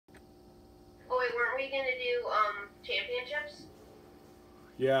we gonna do championships?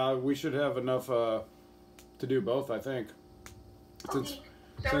 Yeah, we should have enough to do both, I think. Okay.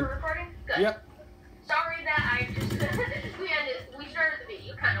 So we're recording? Good. Yep. Sorry that I just we started the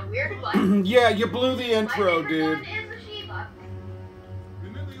video kind of weird, but yeah, you blew the intro, dude. My favorite gun is the Shiva.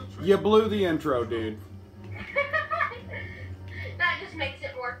 You blew the intro, dude. That just makes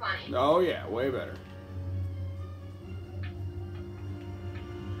it more funny. Oh yeah, way better.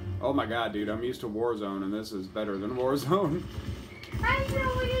 Oh my god, dude, I'm used to Warzone, and this is better than Warzone. I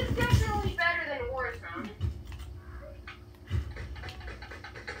know it is definitely better than Warzone.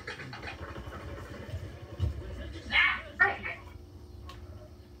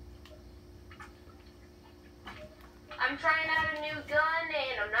 I'm trying out a new gun,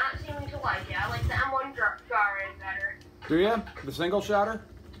 and I'm not seeming to like it. I like the M1 Garand better. Do you? The single shotter?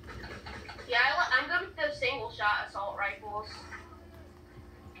 Yeah, I'm good with the single shot assault rifles.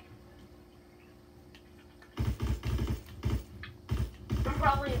 I'm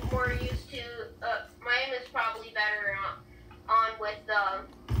probably more used to, my aim is probably better on with the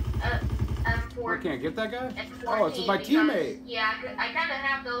M4. I can't get that guy? M14 Oh, it's my teammate. Yeah, I kind of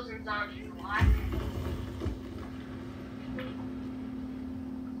have those in zombies a lot.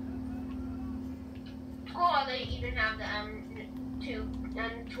 It's cool how they even have the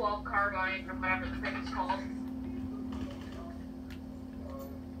M12 carbine or whatever the thing is called.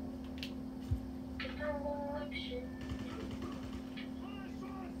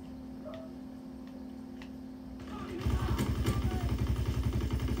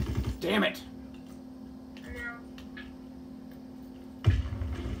 Damn it!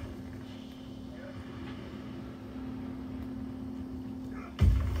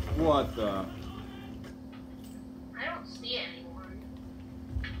 What the? I don't see anyone.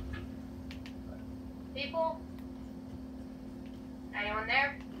 People? Anyone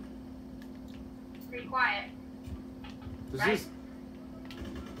there? Pretty quiet. This right? is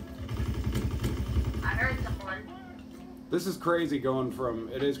I heard someone. this is crazy going from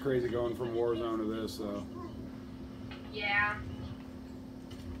Warzone to this though. Yeah.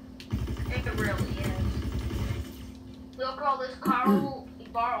 It really is. We'll call this Carl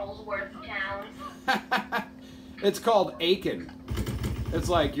Barlesworth Town. It's called Aiken. It's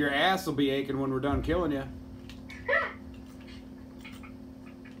like your ass will be aching when we're done killing you.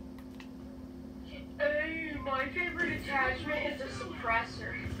 Hey, my favorite attachment is a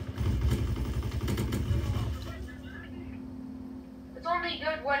suppressor. It's only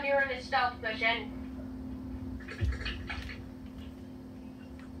good when you're in a stealth mission.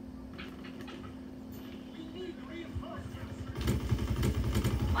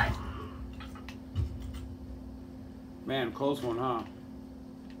 What? Man, close one, huh?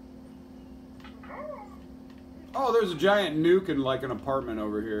 Oh, there's a giant nuke in like an apartment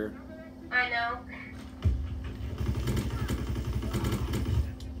over here. I know.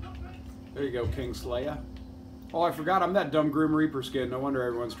 There you go, King Slayer. Oh, I forgot I'm that dumb Grim Reaper skin. No wonder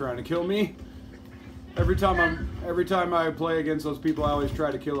everyone's trying to kill me. Every time I play against those people, I always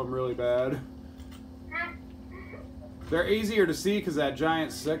try to kill them really bad. They're easier to see because that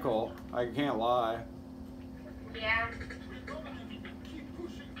giant sickle. I can't lie. Yeah.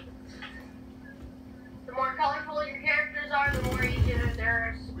 The more colorful your characters are, the more easier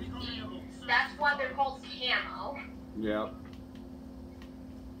they're to see. That's why they're called camo. Yep.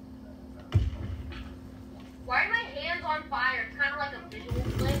 Why are my hands on fire? It's kind of like a visual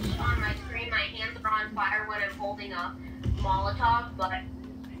glitch on my screen. My hands are on fire when I'm holding a Molotov, but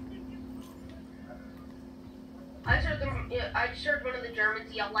I just heard one of the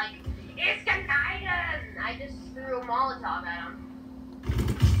Germans yell like, "It's Gneiden!" I just threw a Molotov at him.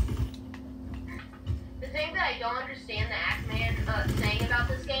 The thing that I don't understand the Ackman saying about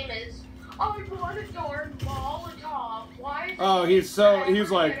this game is, "I want a darn Molotov. Why is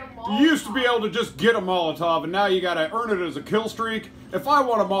he's like, you used to be able to just get a Molotov, and now you gotta earn it as a kill streak. If I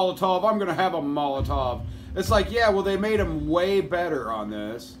want a Molotov, I'm gonna have a Molotov." It's like, yeah, well, they made them way better on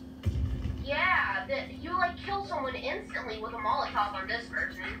this. Yeah, you like kill someone instantly with a Molotov on this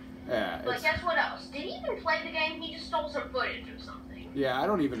version. Yeah. But guess what else? Did he even play the game? He just stole some footage or something. Yeah, I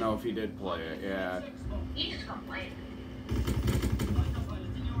don't even know if he did play it. Yeah. He just complained.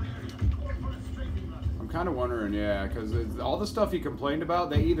 I'm kind of wondering, yeah, because all the stuff he complained about,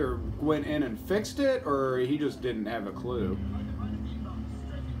 they either went in and fixed it, or he just didn't have a clue.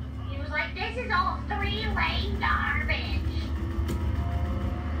 He was like, "This is all 3-lane garbage."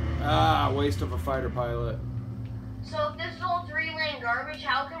 Ah, waste of a fighter pilot. So if this is all 3-lane garbage,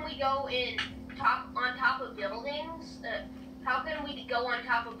 how can we go on top of buildings? How can we go on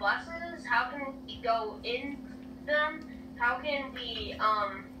top of buses? How can we go in them? How can we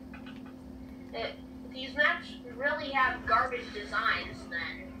these maps really have garbage designs,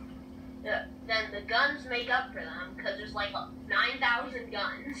 then the guns make up for them, because there's like 9,000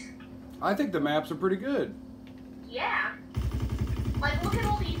 guns. I think the maps are pretty good. Yeah. Like, look at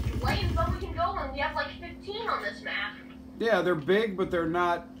all these lanes that we can go on. We have like 15 on this map. Yeah, they're big, but they're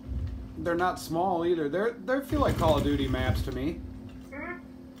not small either. They feel like Call of Duty maps to me. Mm-hmm.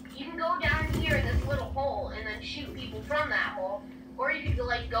 You can go down here in this little hole and then shoot people from that hole. Or you could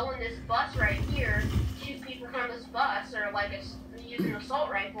like go in this bus right here, shoot people from this bus, or like use an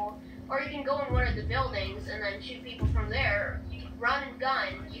assault rifle. Or you can go in one of the buildings and then shoot people from there. You can run and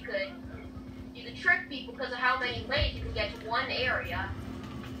gun. You could trick people because of how many ways you can get to one area.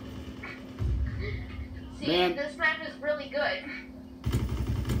 See, Man. this map is really good.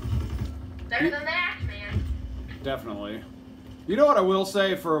 Better than the Axeman. Definitely. You know what I will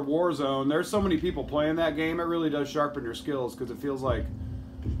say for Warzone? There's so many people playing that game, it really does sharpen your skills because it feels like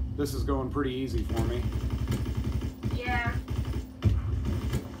this is going pretty easy for me. Yeah.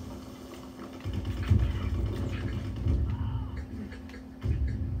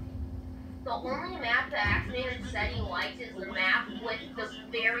 The only map that Axeman said he liked is the map with the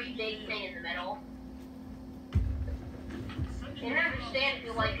very big thing in the middle. And I understand if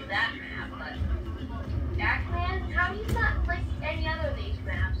you like that map, but Axeman, how do you not like any other of these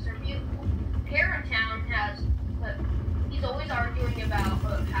maps? They're beautiful. Town has, he's always arguing about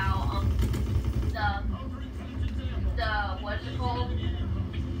how the what's it called?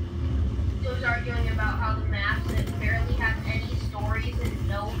 He's always arguing about how the maps that barely have any stories and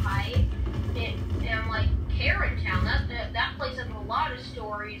no hype. And I'm like, Town, that place has a lot of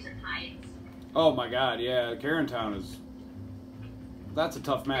stories and hypes. Oh my god, yeah, Town is... That's a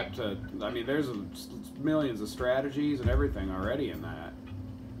tough map to... I mean, there's millions of strategies and everything already in that.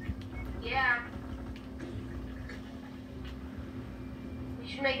 Yeah. We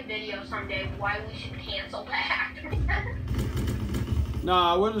should make a video someday why we should cancel that.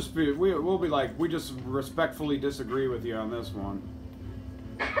 Nah, we'll just be... We'll be like, we just respectfully disagree with you on this one.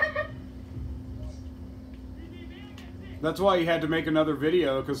 That's why you had to make another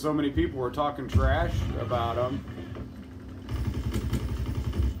video, because so many people were talking trash about them.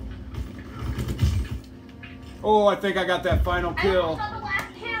 Oh, I think I got that final kill. I saw the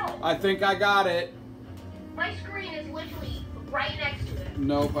last kill. I think I got it. My screen is literally right next to it.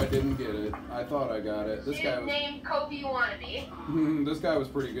 Nope, I didn't get it. I thought I got it. This guy was... named Kobe Wannabe. This guy was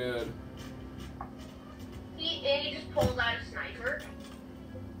pretty good. He just pulls out a sniper.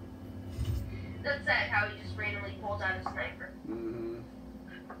 That's sad how he just randomly pulls out a sniper. Mm-hmm.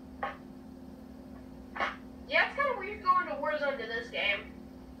 Yeah, it's kind of weird going to Warzone to this game.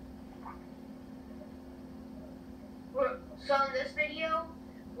 So in this video,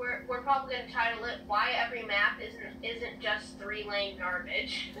 we're probably going to title it "Why Every Map Isn't Just 3-Lane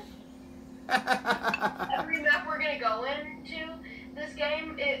Garbage." Every map we're going to go into this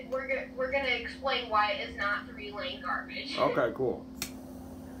game, we're going to explain why it is not 3-lane garbage. Okay, cool.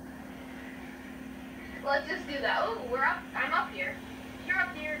 Let's just do that. Oh, I'm up here. You're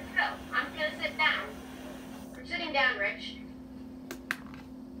up here. Go. I'm just going to sit down. I'm sitting down, Rich.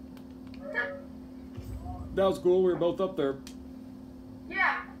 That was cool. We were both up there.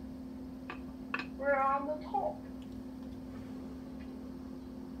 Yeah. We're on the top.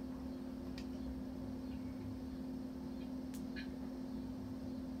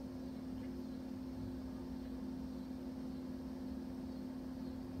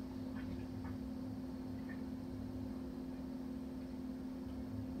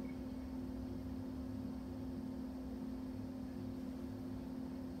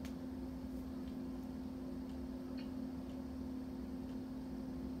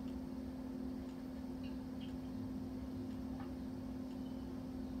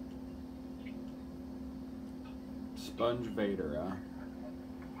 Sponge Vader, huh?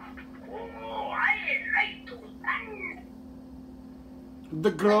 Oh, I like to run.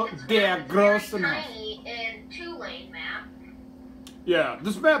 The gross and tiny and 2-lane map. Yeah,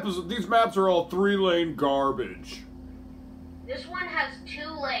 these maps are all 3-lane garbage. This one has 2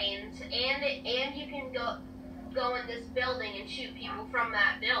 lanes, and you can go in this building and shoot people from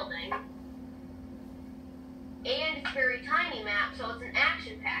that building. And it's a very tiny map, so it's an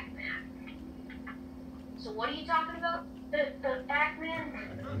action-packed map. So what are you talking about? The Pac-Man?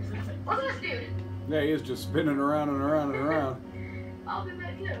 Look at this dude. Yeah, he is just spinning around and around and around. I'll do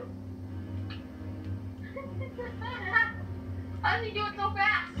that too. How does he do it so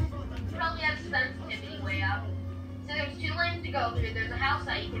fast? He probably has sensitivity way up. So there's 2 lanes to go through. There's a house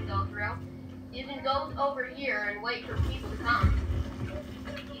that you can go through. You can go over here and wait for people to come.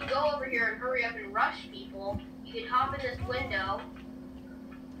 You can go over here and hurry up and rush people. You can hop in this window.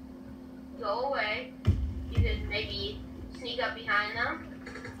 Go away. You could maybe sneak up behind them,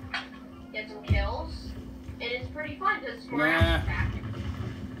 get some kills, and it's pretty fun because it's more action-packed.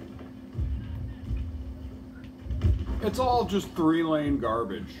 It's all just 3-lane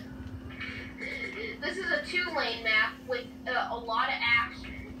garbage. This is a 2-lane map with a lot of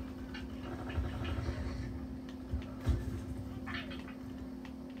action.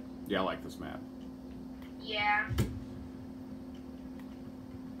 Yeah, I like this map. Yeah.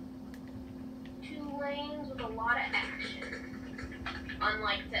 2 lanes with a lot of action.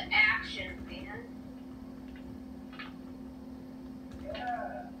 Unlike the action fan.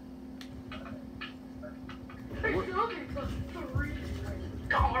 I feel like it's a 3-lane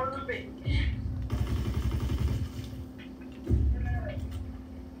garbage.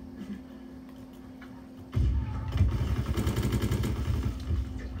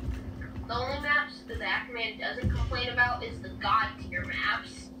 The only maps the Zachman doesn't complain about is the God tier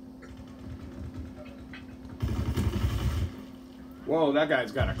maps. Whoa, that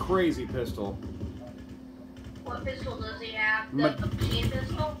guy's got a crazy pistol. What pistol does he have? The machine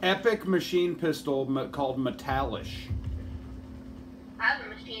pistol? Epic machine pistol called Metallish. I have a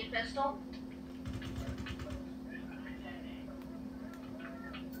machine pistol.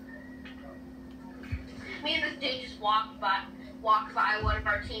 Me and this dude just walked by one of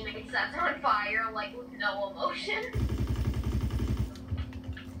our teammates that's on fire, like with no emotion.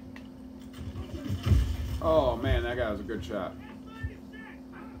 Oh man, that guy was a good shot.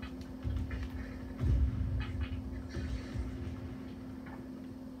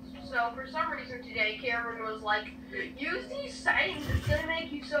 So for some reason today, Cameron was like, use these settings, it's gonna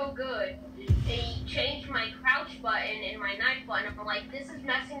make you so good. And he changed my crouch button and my knife button. I'm like, this is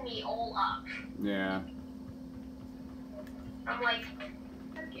messing me all up. Yeah. I'm like,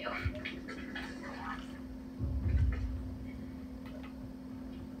 fuck you.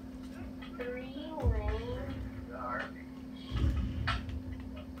 Three-lane garbage.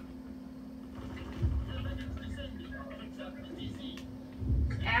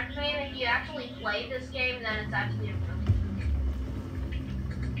 Actually, if you actually play this game, then it's actually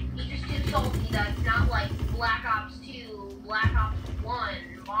He's just too salty that it's not like Black Ops 2, Black Ops 1,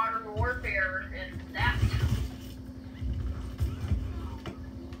 Modern Warfare, and that stuff.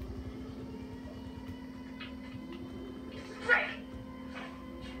 Frick!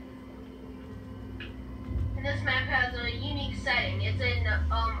 And this map has a unique setting. It's in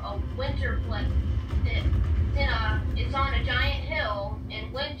a winter place. It's on a giant hill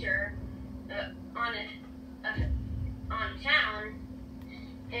in winter, on a town,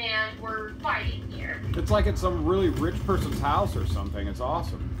 and we're fighting here. It's like it's some really rich person's house or something. It's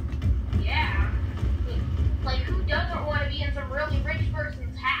awesome. Yeah. Like, who doesn't want to be in some really rich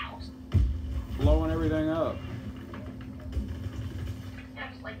person's house? Blowing everything up. Yeah,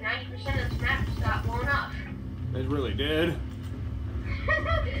 it's like 90% of this map just got blown up. It really did.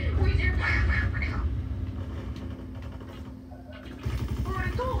 We did.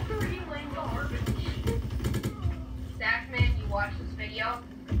 It's all 3-lane garbage. Zachman, you watch this video,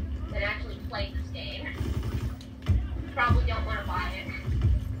 then actually play this game. You probably don't want to buy it.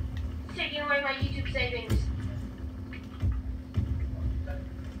 It's taking away my YouTube savings.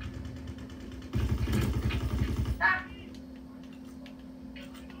 Ah.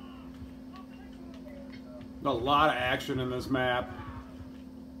 A lot of action in this map.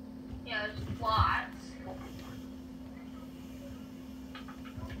 Yeah, there's lots.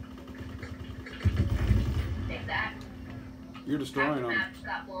 Take that. You're destroying The them. map just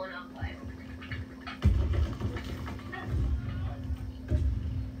got blown up by.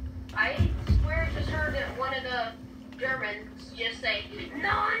 I swear I just heard that one of the Germans just say,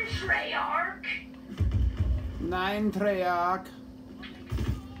 non-Treyarch. 9 Treyarch.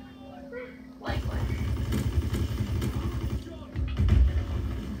 Like what?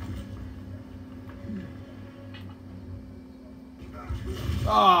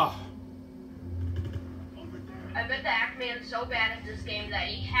 Ah. I bet the Ackman's so bad at this game that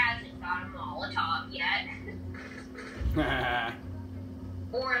he hasn't got a Molotov yet.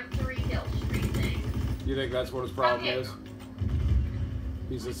 Or a 3-kill streak thing. You think that's what his problem Okay. is?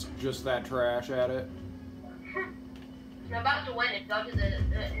 He's just that trash at it? I'm about to win it. Go to the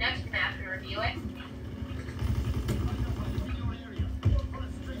next map and review it.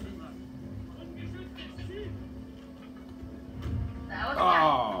 That was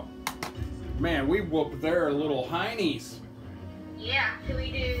Oh. Man, we whooped their little heinies. Yeah, should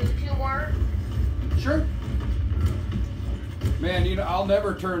we do 2 more? Sure. Man, you know, I'll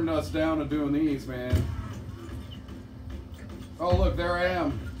never turn us down to doing these, man. Oh, look, there I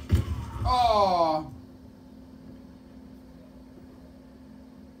am. Oh.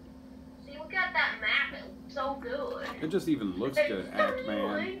 See, look at that map. so good. It just even looks good, Act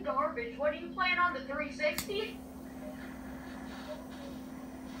Man. It's garbage. What are you playing on the 360?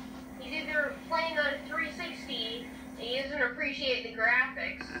 He's either playing on a 360 and he doesn't appreciate the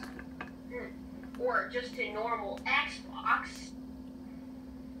graphics, or just a normal Xbox.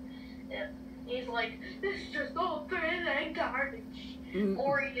 Yeah. He's like, this is just all thin garbage.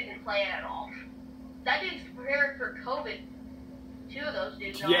 Or he didn't play it at all. That dude's prepared for COVID. Two of those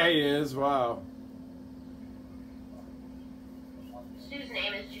dudes are. Yeah, he is. Wow. Stu's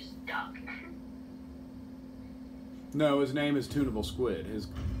name is just Duck. No, his name is Tunable Squid. His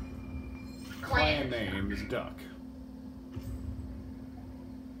clan name is Duck.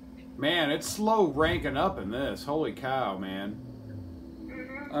 Man, it's slow ranking up in this. Holy cow, man.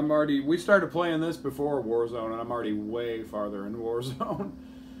 We started playing this before Warzone, and I'm already way farther in Warzone.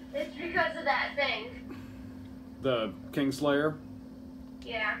 It's because of that thing. The Kingslayer?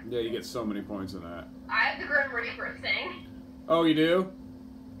 Yeah. Yeah, you get so many points in that. I have the Grim Reaper thing. Oh, you do?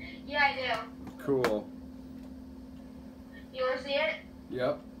 Yeah, I do. Cool. You want to see it?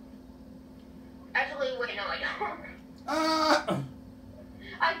 Yep. Actually, wait, no, I don't. Ah!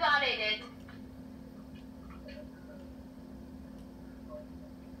 I thought I did.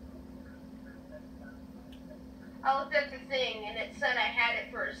 I looked at the thing and it said I had it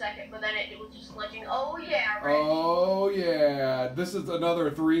for a second, but then it was just glitching. Oh yeah, right. Oh yeah. This is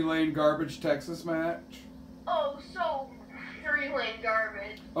another 3-lane garbage Texas match. Oh, so 3-lane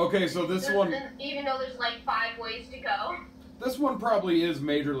garbage. Okay, so this one, even though there's like 5 ways to go. this one probably is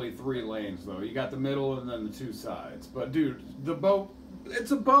majorly 3 lanes though. You got the middle and then the 2 sides. But dude, the boat,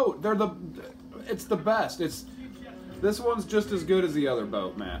 it's a boat. It's the best. This one's just as good as the other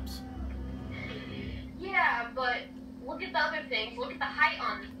boat maps. Yeah, but look at the other things. Look at the height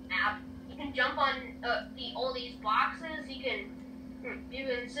on the map. You can jump on all these boxes. You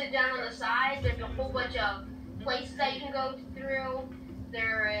can sit down on the side. There's a whole bunch of places that you can go through.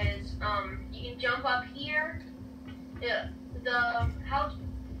 There is you can jump up here.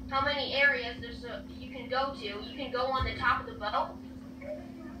 How many areas you can go to? You can go on the top of the boat.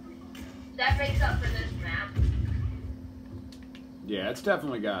 That makes up for this map. Yeah, it's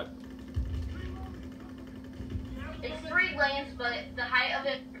definitely got. It's 3 lanes, but the height of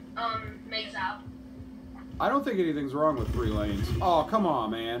it makes up. I don't think anything's wrong with 3 lanes. Oh, come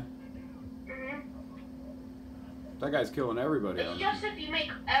on, man. That guy's killing everybody. It's just if you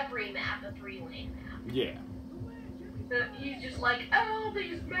make every map a 3-lane map. Yeah. He's just like, oh,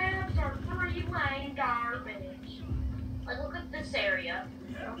 these maps are 3-lane garbage. Like, look at this area.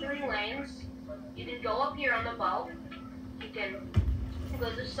 3 lanes. You can go up here on the boat. You can go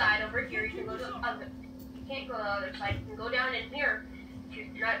to the side over here. You can go to the other. You can't go to the other side. You can go down in here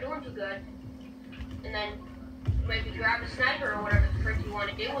if you're not doing too good. And then maybe grab a sniper or whatever the frick you want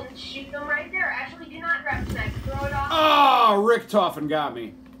to do and shoot them right there. Actually, do not grab a sniper. Throw it off. Oh, Rick Toffin got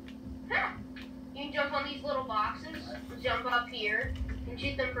me. Huh. You can jump on these little boxes, jump up here, and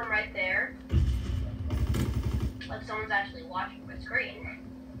shoot them from right there. Like someone's actually watching my screen.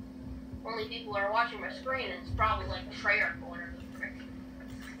 Only people are watching my screen, and it's probably like a Treyarch or whatever the frick.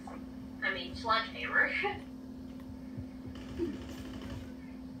 I mean, Sledgehammer.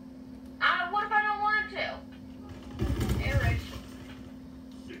 What if I don't want to? Hey, Rich.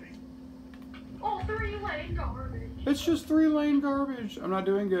 Oh, 3-lane garbage. It's just 3-lane garbage. I'm not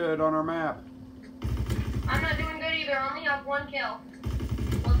doing good on our map. I'm not doing good either. I only have 1 kill.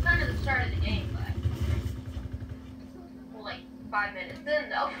 Well, it's kind of the start of the game, but... Well, like, 5 minutes in,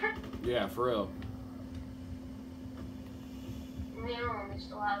 though. Yeah, for real. Me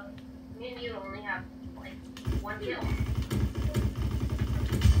and you only have, like, 1 kill.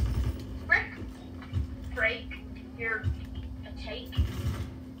 Break. You're a take.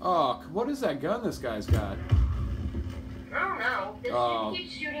 Oh, what is that gun this guy's got? I don't know. This dude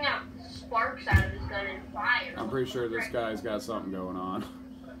keeps shooting out sparks out of his gun and fire. I'm pretty sure this guy's got something going on.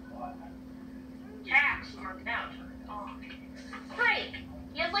 Tax marked out. Oh. Frank!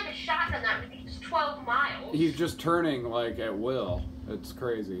 He has like a shotgun that reaches 12 miles. He's just turning like at will. It's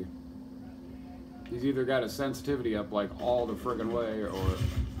crazy. He's either got his sensitivity up like all the friggin' way or...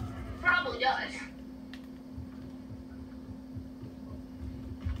 Probably does.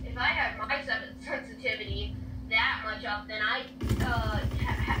 If I had my sensitivity that much up, then I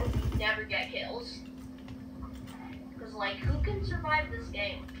would never get kills. Because, like, who can survive this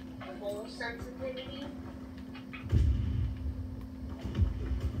game? Full sensitivity?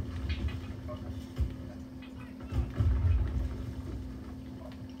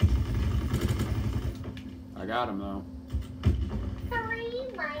 I got him, though.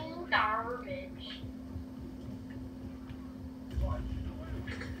 3-lane garbage.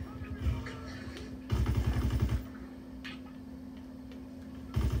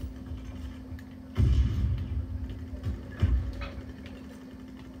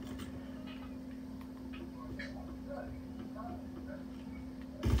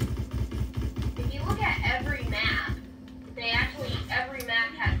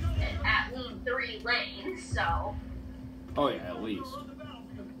 so. Oh yeah, at least.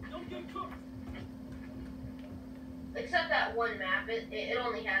 Except that one map, it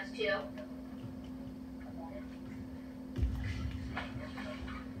only has 2.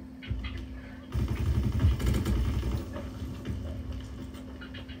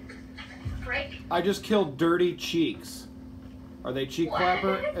 Right? I just killed Dirty Cheeks. Are they cheek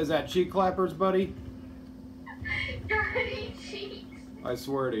clapper? Is that cheek clappers, buddy? Dirty Cheeks. I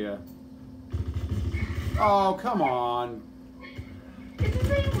swear to you. Oh, come on. Is his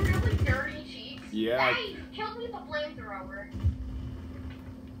name really Dirty Cheeks? Yeah. Hey, killed me with a flamethrower.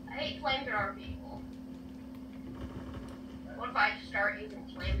 I hate flamethrower people. What if I start using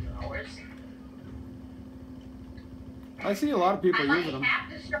flamethrowers? I see a lot of people I using them. might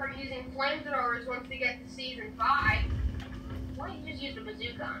have to start using flamethrowers once we get to season 5. Why don't you just use a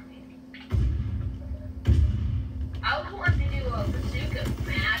bazooka on me? I was wanting to do a bazooka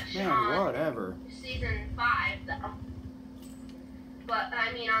match on whatever. season 5, though. But,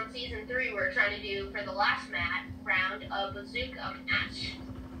 I mean, on season 3, we're trying to do, for the last round, a bazooka match.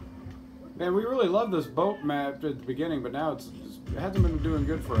 Man, we really love this boat map at the beginning, but now it hasn't been doing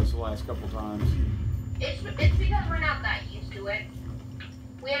good for us the last couple times. It's because we're not that used to it.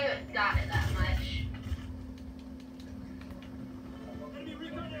 We haven't got it that much.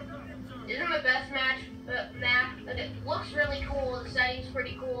 Isn't the best map? It looks really cool. The setting's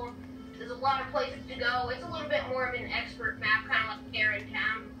pretty cool. There's a lot of places to go. It's a little bit more of an expert map, kind of like Aaron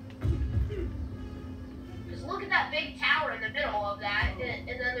Town. Just look at that big tower in the middle of that, and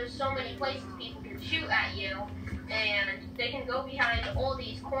then there's so many places people can shoot at you, and they can go behind all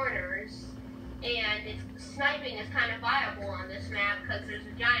these corners. And sniping is kind of viable on this map because there's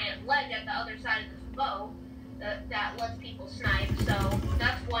a giant ledge at the other side of this boat that lets people snipe. So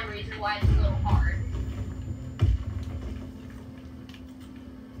that's one reason why it's a little hard.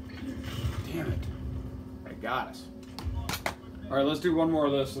 Damn it. They got us. Alright, let's do one more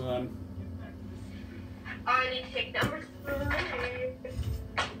of this and then. I need to take number 3.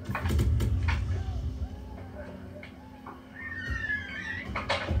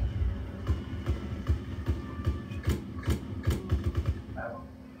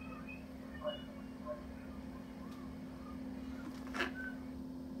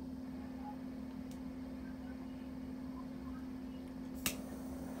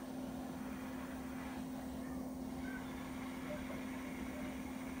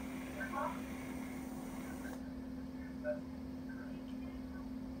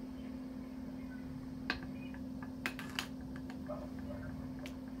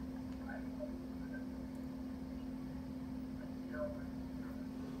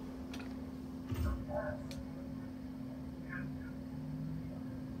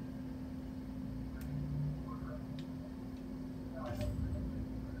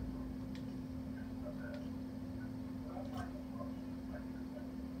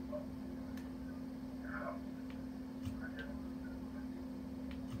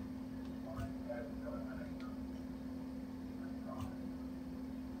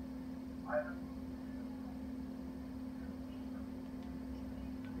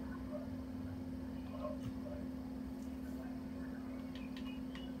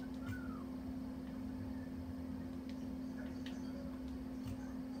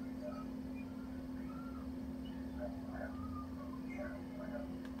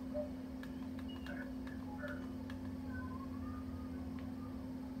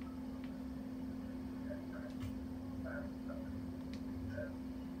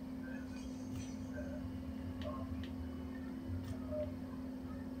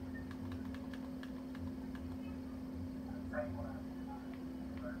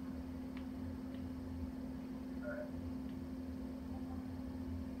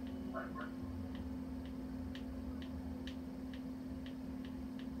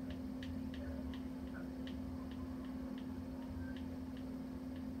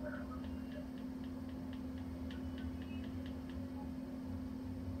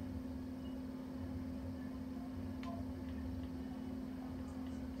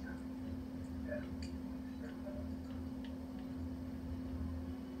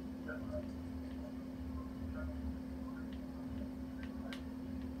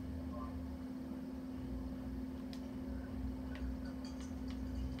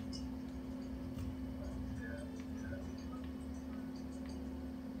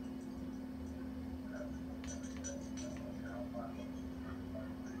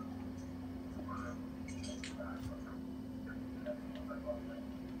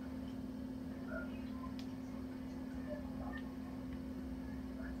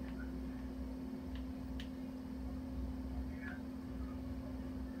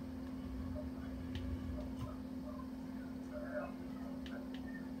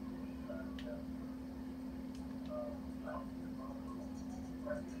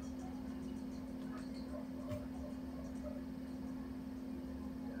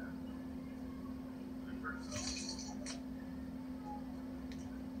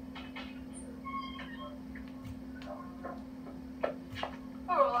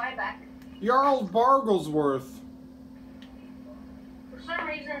 Oh, I'm back. Jarl Barglesworth. For some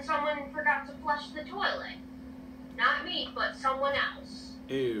reason, someone forgot to flush the toilet. Not me, but someone else.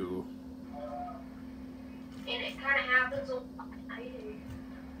 Ew. And it kind of happens a lot.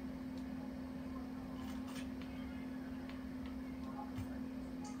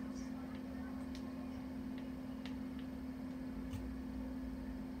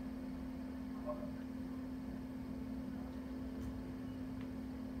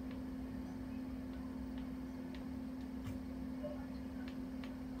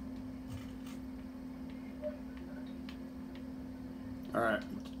 Alright,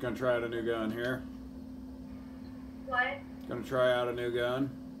 gonna try out a new gun here. What? Gonna try out a new gun.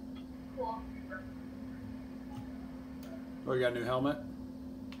 Cool. Oh, you got a new helmet?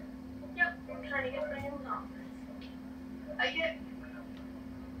 Yep, I'm trying to get my new helmet.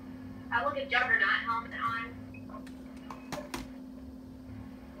 I look at Juggernaut helmet on.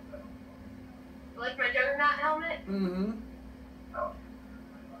 You like my Juggernaut helmet? Mm-hmm.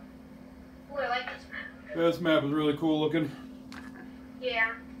 Ooh, I like this map. This map is really cool looking.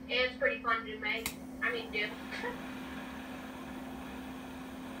 Yeah, it's pretty fun to make. I mean, do.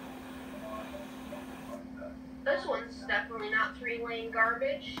 This one's definitely not 3-lane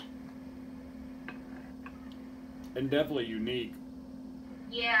garbage. And definitely unique.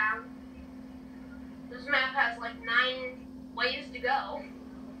 Yeah. This map has like 9 ways to go.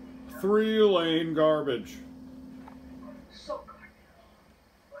 3-lane garbage. So garbage.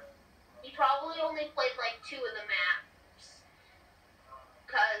 You probably only played like 2 of the maps.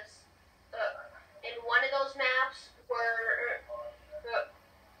 Because in one of those maps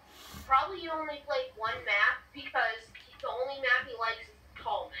probably you only played 1 map because the only map he likes is the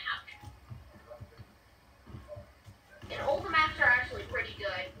tall map. And all the maps are actually pretty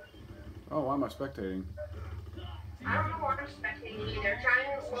good. Oh, why am I spectating? I don't know why I'm spectating either.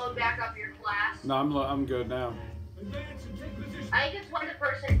 Trying to load back up your class. No, I'm good now. I think it's when the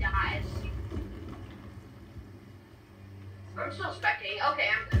person dies. I'm still spectating.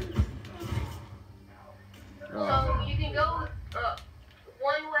 Okay, I'm good. So you can go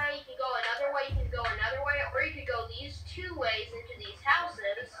one way, you can go another way, you can go another way, or you could go these 2 ways into these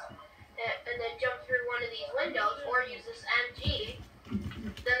houses and then jump through one of these windows, or use this MG.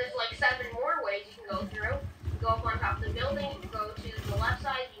 Then there's like 7 more ways you can go through. You can go up on top of the building, you can go to the left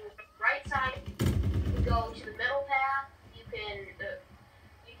side, you can go to the right side, you can go to the middle path, you can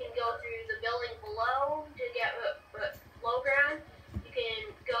go through the building below to get low ground, you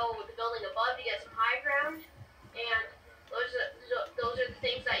can go the building above to get some high ground, and those are the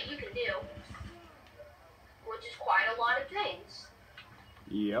things that you can do, which is quite a lot of things.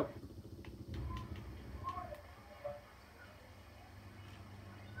 Yep.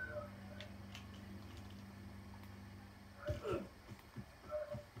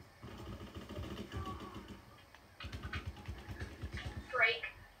 Break,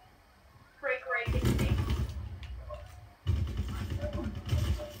 and take.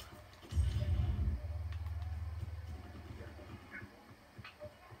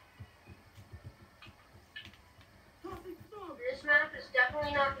 This map is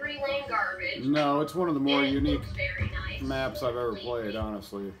definitely not 3-lane garbage. No, it's one of the more unique very nice. maps I've ever played,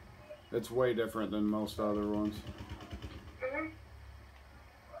 honestly. It's way different than most other ones.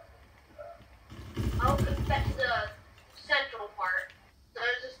 I'll get to the central part. So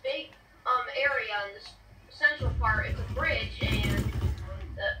there's this big area in this central part. It's a bridge, and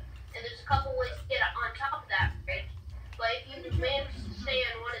there's a couple ways to get on top of that bridge. But if you manage to stay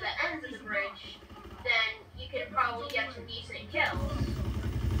on one of the ends of the bridge, then you can probably get some decent kills.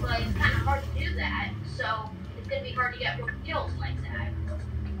 But it's kind of hard to do that, so it's going to be hard to get more kills like that.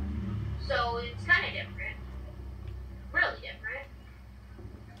 So it's kind of different. Really different.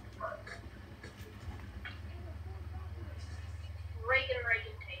 Rake and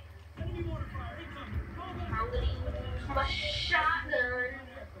take. I'm going to use my shotgun.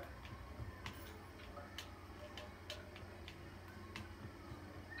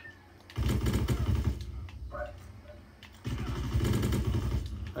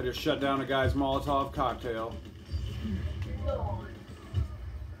 I just shut down a guy's Molotov cocktail.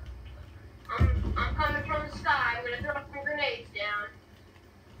 I'm coming from the sky. I'm gonna throw some grenades down.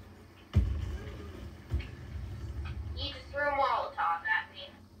 He just threw a Molotov at me.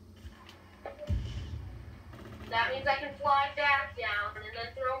 That means I can fly back down and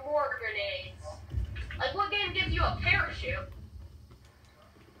then throw more grenades. Like, what game gives you a parachute?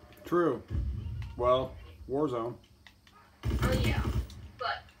 True. Well, Warzone. Oh yeah,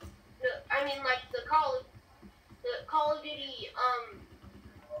 but I mean like the Call of Duty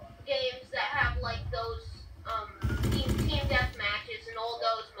games that have like those team death matches and all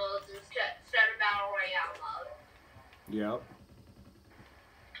those modes instead of battle royale mode. Yep.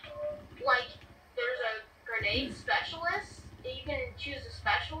 Like there's a grenade specialist. You can choose a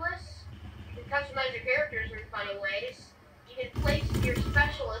specialist. You can customize your characters in funny ways. You can place your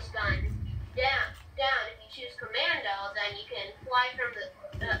specialist gun down. If you choose commando, then you can fly from the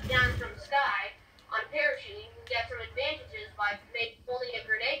down from the sky on a parachute. You can get some advantages by holding a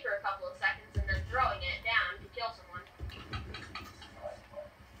grenade for a couple of seconds and then throwing it down to kill someone.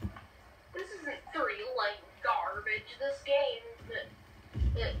 This isn't like garbage. This game,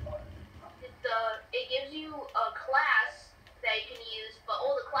 it gives you a class that you can use, but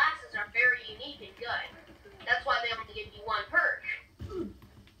all the classes are very unique and good. That's why they only give you one perk. So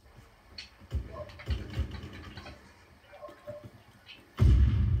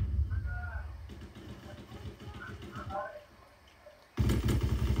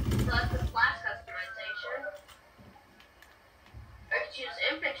that's the class customization. I could choose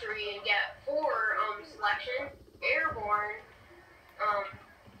infantry and get 4 selection, airborne. I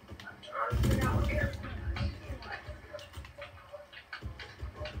forgot what airborne.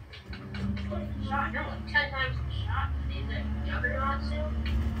 Shot, no, like 10 times the shot. Is it Juggernaut soon?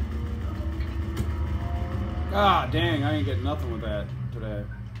 Ah, dang, I ain't getting nothing with that today.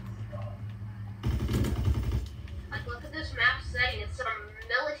 Like, look at this map setting. It's some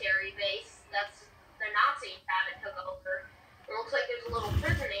military base that's the Nazis haven't took over. It looks like there's a little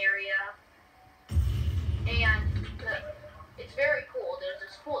prison area. And it's very cool. There's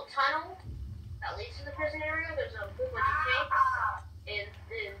this cool tunnel that leads to the prison area. There's a whole bunch of tanks and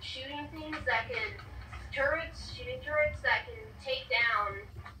shooting things that can, shooting turrets that can take down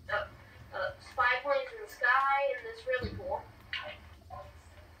spy planes in the sky, and it's really cool.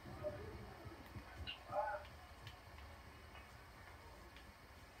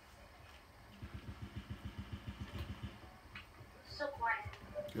 It's so quiet.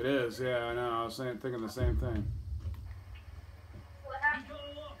 It is, yeah, I know. I was thinking the same thing. What happened?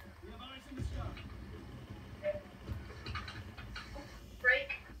 Break.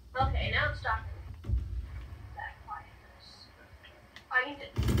 Okay, now it's stopping. That quietness.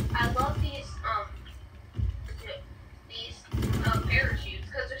 I love these parachutes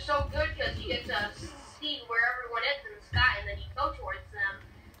because they're so good because you get to see where everyone is in the sky and then you go towards them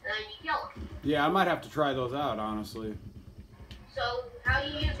and then you kill them. Yeah, I might have to try those out, honestly. So how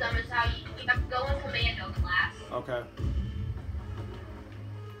you use them is how you have to go in commando class. Okay.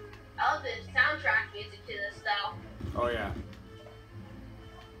 I love the soundtrack music to this though. Oh yeah.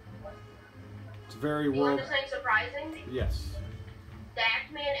 It's very You want to something surprising? Yes. The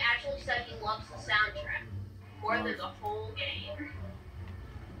Actman actually said he loves the soundtrack more than the whole game.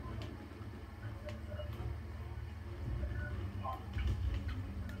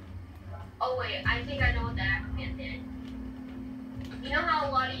 Oh wait, I think I know what the Actman did. You know how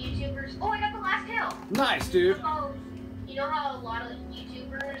a lot of YouTubers... Oh, I got the last kill! Nice, dude. You know how a lot of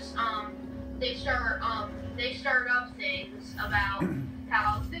YouTubers, they start up things about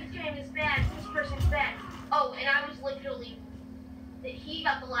how this game is bad, this person's bad. Oh, and I was literally... He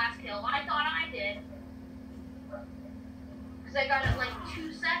got the last kill. I thought I did. Because I got it like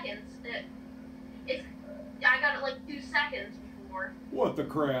 2 seconds. I got it like 2 seconds before. What the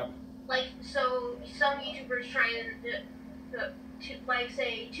crap? Like, so some YouTubers try and, like,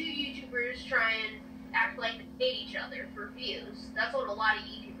 say, 2 YouTubers try and act like they hate each other for views. That's what a lot of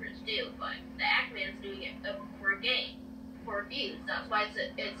YouTubers do, but the Actman's doing it for a game, for views. That's why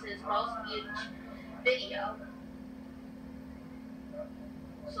it's his most viewed video.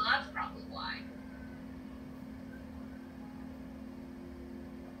 So that's probably why.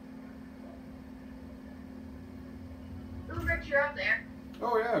 Ooh, Rich, you're up there.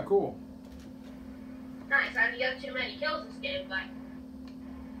 Oh yeah, cool. Nice, I haven't got too many kills this game, but...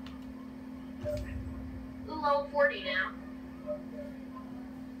 Ooh, level 40 now.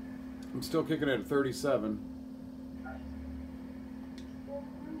 I'm still kicking it at 37.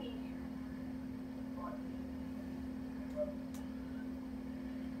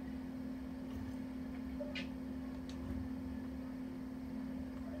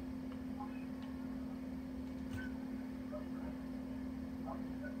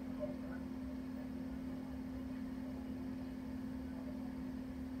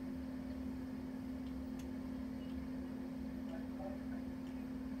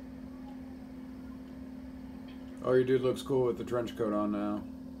 Oh, your dude looks cool with the trench coat on now.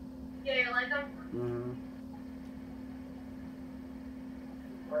 Yeah, you like them? Mm-hmm.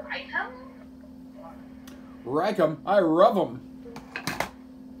 Rike 'em. I rub 'em.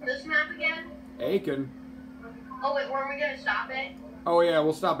 This map again? Aiken. Oh wait, weren't we gonna stop it? Oh yeah,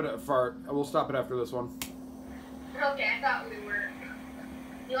 we'll stop it at We'll stop it after this one. Okay, I thought we were.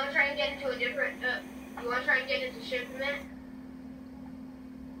 You wanna try and get into a different? You wanna try and get into shipment?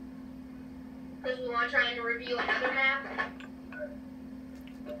 Because we wanna try and review another map.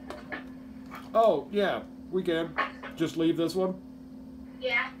 Oh yeah, we can. Just leave this one.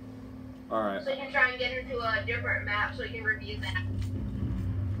 Yeah. All right. So you can try and get into a different map so you can review that.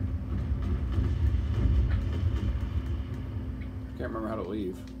 Can't remember how to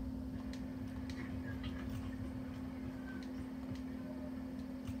leave.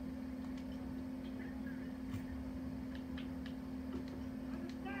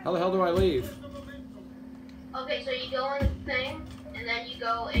 How the hell do I leave? Okay, so you go in the thing, and then you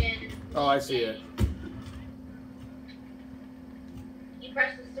go in. Oh, I see it. You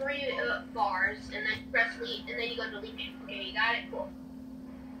press the 3 bars, and then you press leave, and then you go to leave it. Okay, you got it? Cool.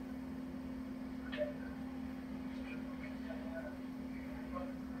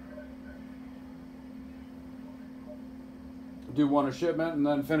 Do one a shipment and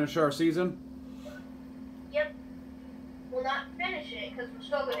then finish our season? Yep. We'll not finish it, because we're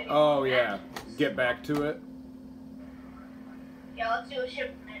still going to do Oh, yeah. Get back to it. Yeah, let's do a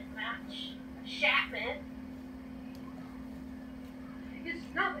shipment match. A shipment. Because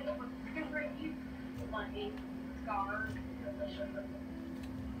nothing can bring you money, scar,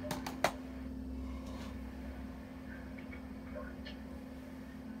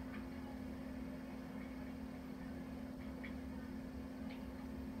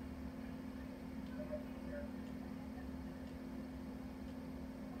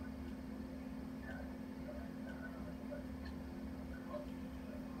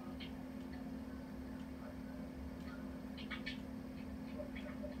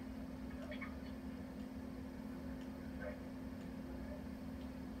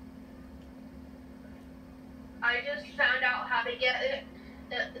 I just found out how to get it,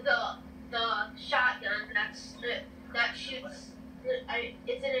 the shotgun that shoots.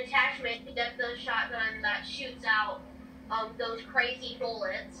 It's an attachment to get the shotgun that shoots out those crazy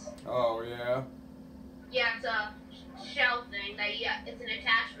bullets. Oh, yeah. Yeah, it's a shell thing. It's an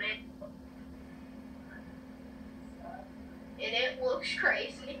attachment, and it looks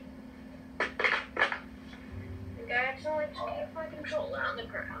crazy. I think I accidentally just kicked my controller on the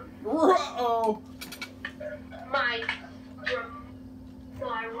ground. Uh-oh. My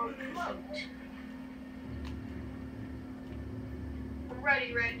remote. I'm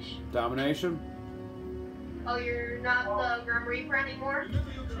ready, Rich. Domination? Oh, you're not the Grim Reaper anymore?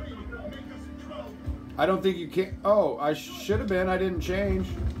 I don't think you can. Oh, I should have been. I didn't change.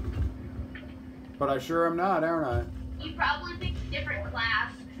 But I sure am not, aren't I? You probably picked a different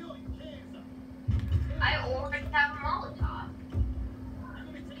class. I already have a Molotov.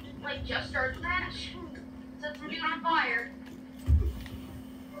 Like, just started the match. Set some dude on fire.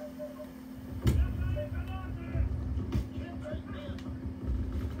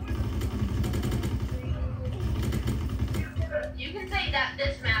 You can say that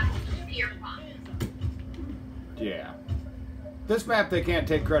this map was just pure fun. Yeah. This map they can't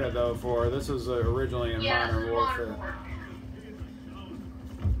take credit, though, for. This was originally in Modern Warfare.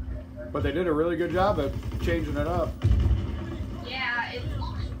 But they did a really good job of changing it up. Yeah, it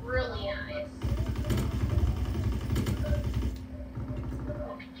looks really nice.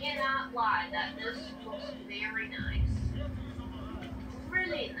 I cannot lie that this looks very nice.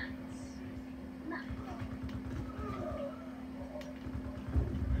 Really nice.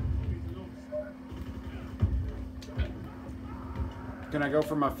 Can I go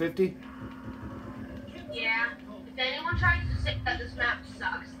for my 50? Yeah. If anyone tries to say that this map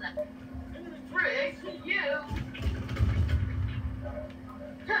sucks, then Rick, you.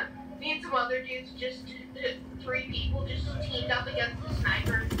 Me and some other dudes, just 3 people, just teamed up against the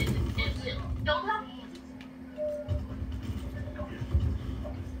sniper and don't help.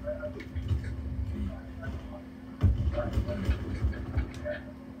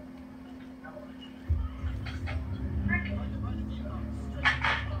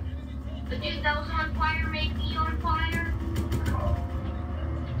 The dude that was on fire made me on fire.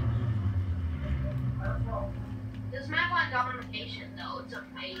 This map on domination, though, it's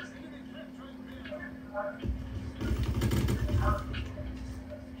amazing.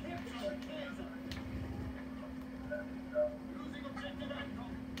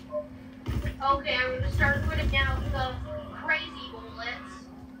 Okay, I'm gonna start putting out the crazy bullets.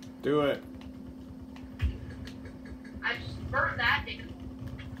 Do it. I just burnt that dude.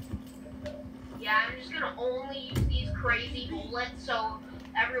 Yeah, I'm just gonna only use these crazy bullets, so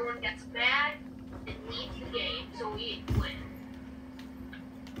everyone gets mad, it leaves the game, so we win.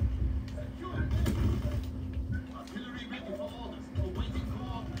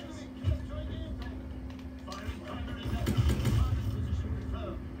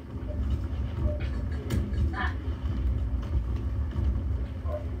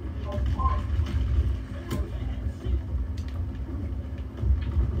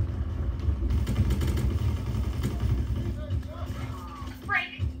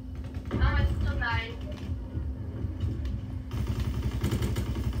 Break! I'm still dying.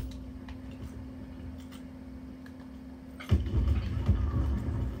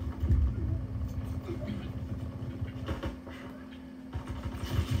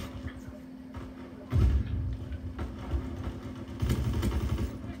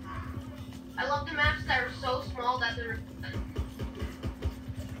 I love the maps that are so small that they're...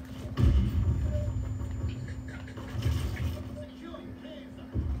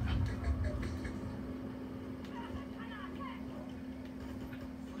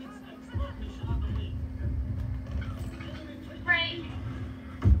 Break!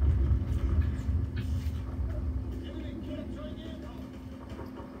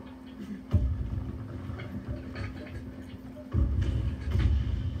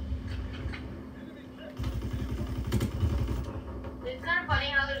 It's kind of funny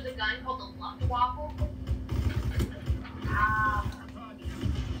how there's a gun called the Luck Waffle.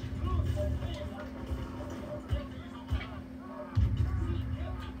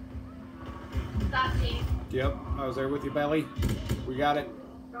 Stop team. Yep, I was there with you, Belly. We got it.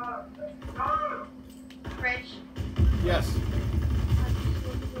 Rich. Yes.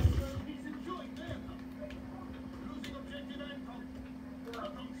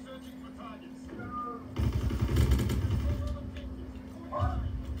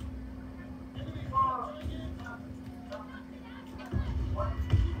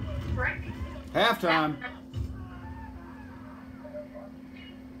 Brick. Halftime.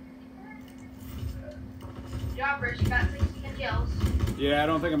 Good job, Rich. You got 16 kills. Yeah, I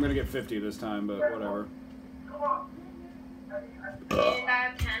don't think I'm gonna get 50 this time, but whatever. And I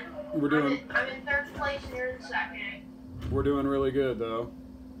have 10. We're doing. I'm in third place and you're in second. We're doing really good though.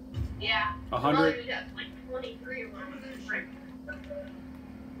 Yeah. 100. We got like 23 of them. Frick.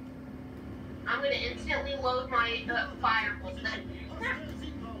 I'm gonna instantly load my fireballs then.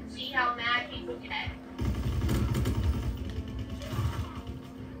 See how mad people get.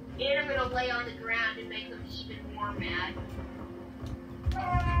 And I'm gonna lay on the ground and make them even more mad.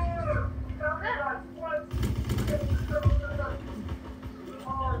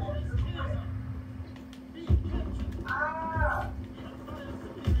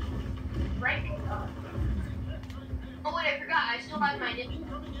 Right? Oh wait, I forgot. I still have my ninja.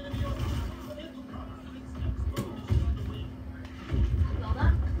 Killed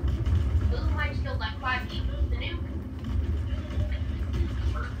them. Those might kill like 5 people. The nuke.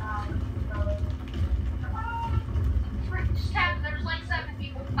 Frick, just happened. There was like 7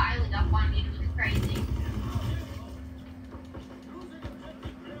 people piling up on me. It was crazy.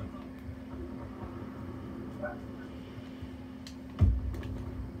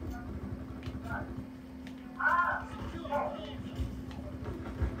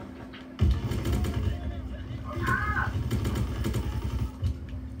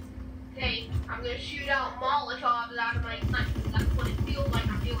 Okay, I'm gonna shoot out Molotovs out of my gun. That's what it feels like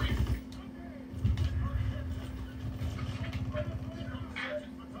I'm doing.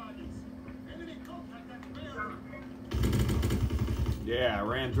 Yeah, I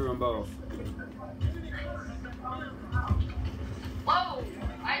ran through them both. Whoa!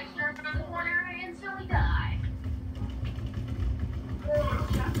 I just turned around the corner and I instantly die.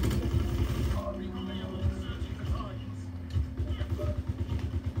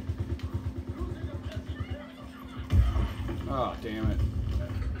 Oh, damn it.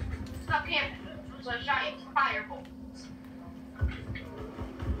 Stop camping. So I shot you with fireballs.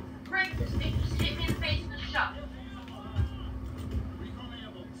 Great, this thing just hit me in the face with a shot.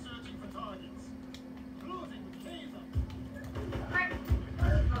 Great.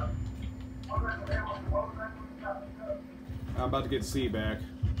 I'm about to get C back.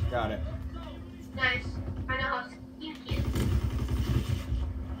 Got it. Nice. I know how you kids.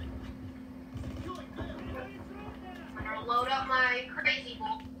 I'm gonna load up my crazy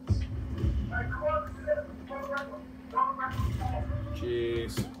bolts.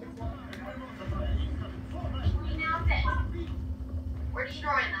 Jeez. We now dead. We're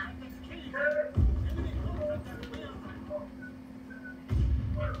destroying them.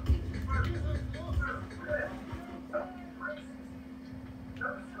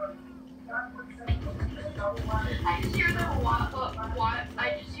 I just hear their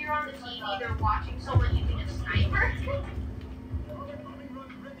I they're watching someone using a sniper.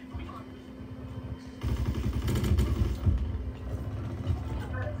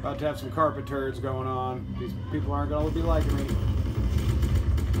 About to have some carpet turds going on. These people aren't going to be liking me.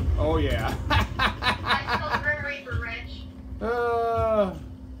 Oh, yeah. I still Grim Reaper, Rich.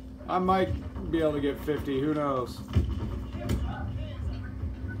 I might be able to get 50. Who knows?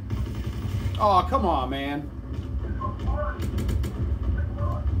 Oh, come on, man.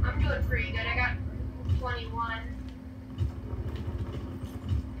 I'm doing pretty good. I got 21.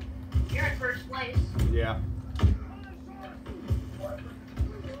 You're in first place. Yeah.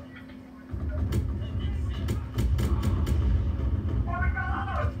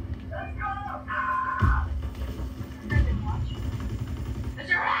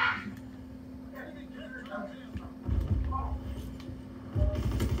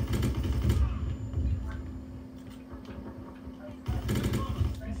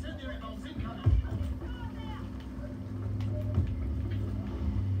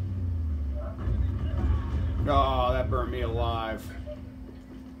 Oh, that burned me alive.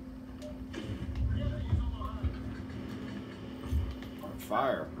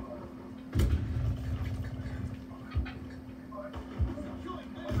 Fire.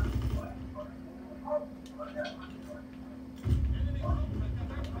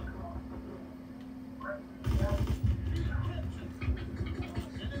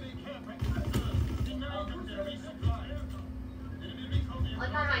 Like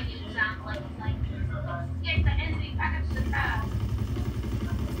how my dude sounds like it's like, get the enemy package to pass.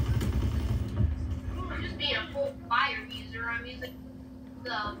 I'm just being a full fire user. I'm using the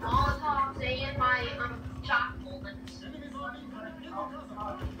Molotovs and my shot bullets.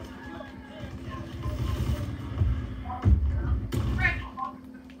 Frick.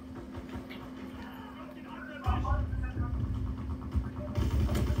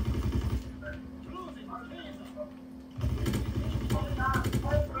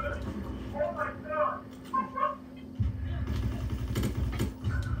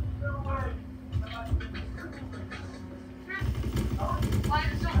 Why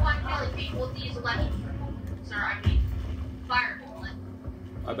does someone killing people with these electric bullets, or I mean, fire bullets?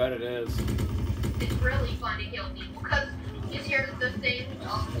 I bet it is. It's really fun to kill people because you hear the thing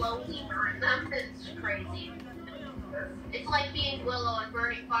slowly burn them. It's crazy. It's like being Willow and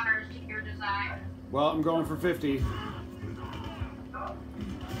burning fires to your desire. Well, I'm going for 50.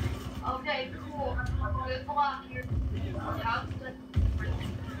 Okay, cool. Good luck. You're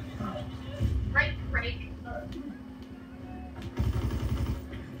break.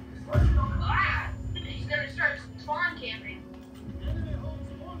 Ah! He's gonna start spawn camping.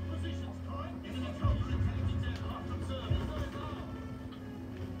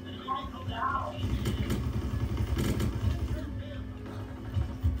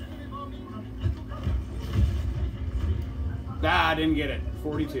 Ah, I didn't get it.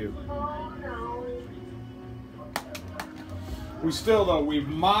 42. Oh no. We still, though, we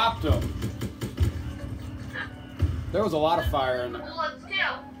mopped them. There was a lot of fire in there. Well,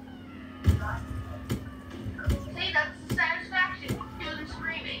 still. See, that's the satisfaction. Hear them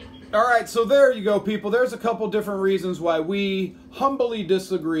screaming. All right, so there you go, people. There's a couple different reasons why we humbly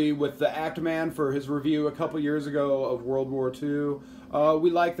disagree with the Act Man for his review a couple years ago of World War II. We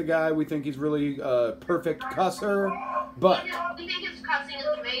like the guy. We think he's really perfect cusser, but We think his cussing is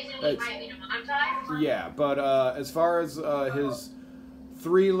amazing. We might need a montage. yeah, but as far as his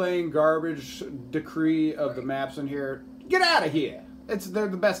 3-lane garbage decree of the maps in here, get out of here. They're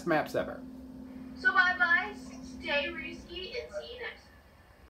the best maps ever. So bye bye. Stay reset.